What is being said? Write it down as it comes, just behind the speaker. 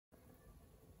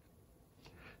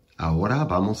Ahora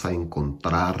vamos a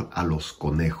encontrar a los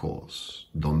conejos.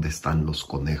 ¿Dónde están los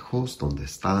conejos? ¿Dónde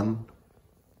están?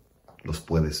 ¿Los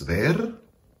puedes ver?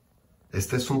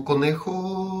 ¿Este es un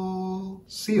conejo?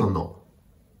 ¿Sí o no?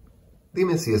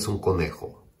 Dime si es un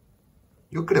conejo.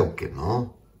 Yo creo que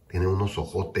no. Tiene unos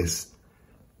ojotes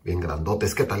bien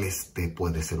grandotes. ¿Qué tal este?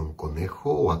 ¿Puede ser un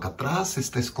conejo? ¿O acá atrás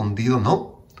está escondido?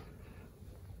 ¿No?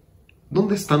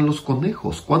 ¿Dónde están los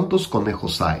conejos? ¿Cuántos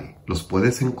conejos hay? ¿Los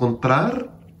puedes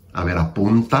encontrar? A ver,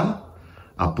 apunta.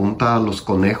 Apunta a los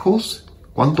conejos.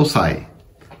 ¿Cuántos hay?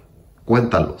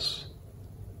 Cuéntalos.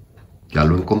 ¿Ya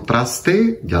lo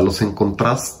encontraste? ¿Ya los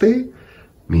encontraste?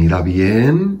 Mira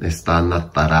bien, están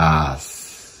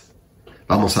atrás.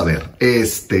 Vamos a ver,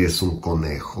 este es un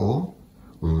conejo.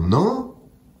 1,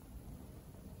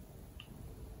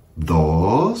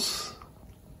 2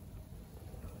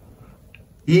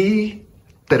 y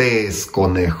 3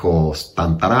 conejos.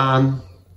 Tan, tarán.